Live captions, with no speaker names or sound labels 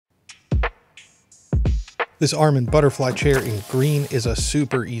This Armen butterfly chair in green is a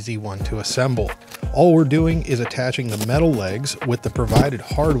super easy one to assemble. All we're doing is attaching the metal legs with the provided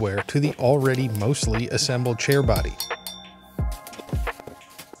hardware to the already mostly assembled chair body.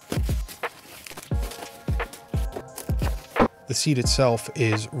 The seat itself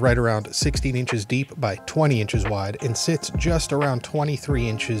is right around 16 inches deep by 20 inches wide and sits just around 23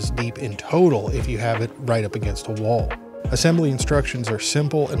 inches deep in total if you have it right up against a wall. Assembly instructions are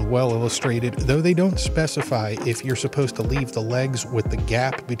simple and well illustrated, though they don't specify if you're supposed to leave the legs with the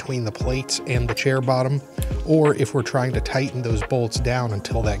gap between the plates and the chair bottom, or if we're trying to tighten those bolts down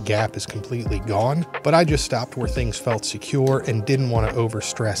until that gap is completely gone. But I just stopped where things felt secure and didn't want to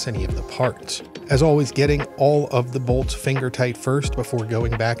overstress any of the parts. As always, getting all of the bolts finger tight first before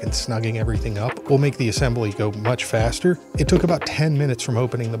going back and snugging everything up will make the assembly go much faster. It took about 10 minutes from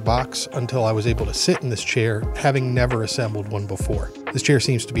opening the box until I was able to sit in this chair, having never assembled one before. This chair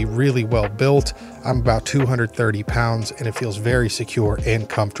seems to be really well built. I'm about 230 pounds and it feels very secure and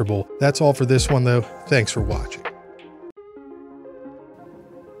comfortable. That's all for this one though. Thanks for watching.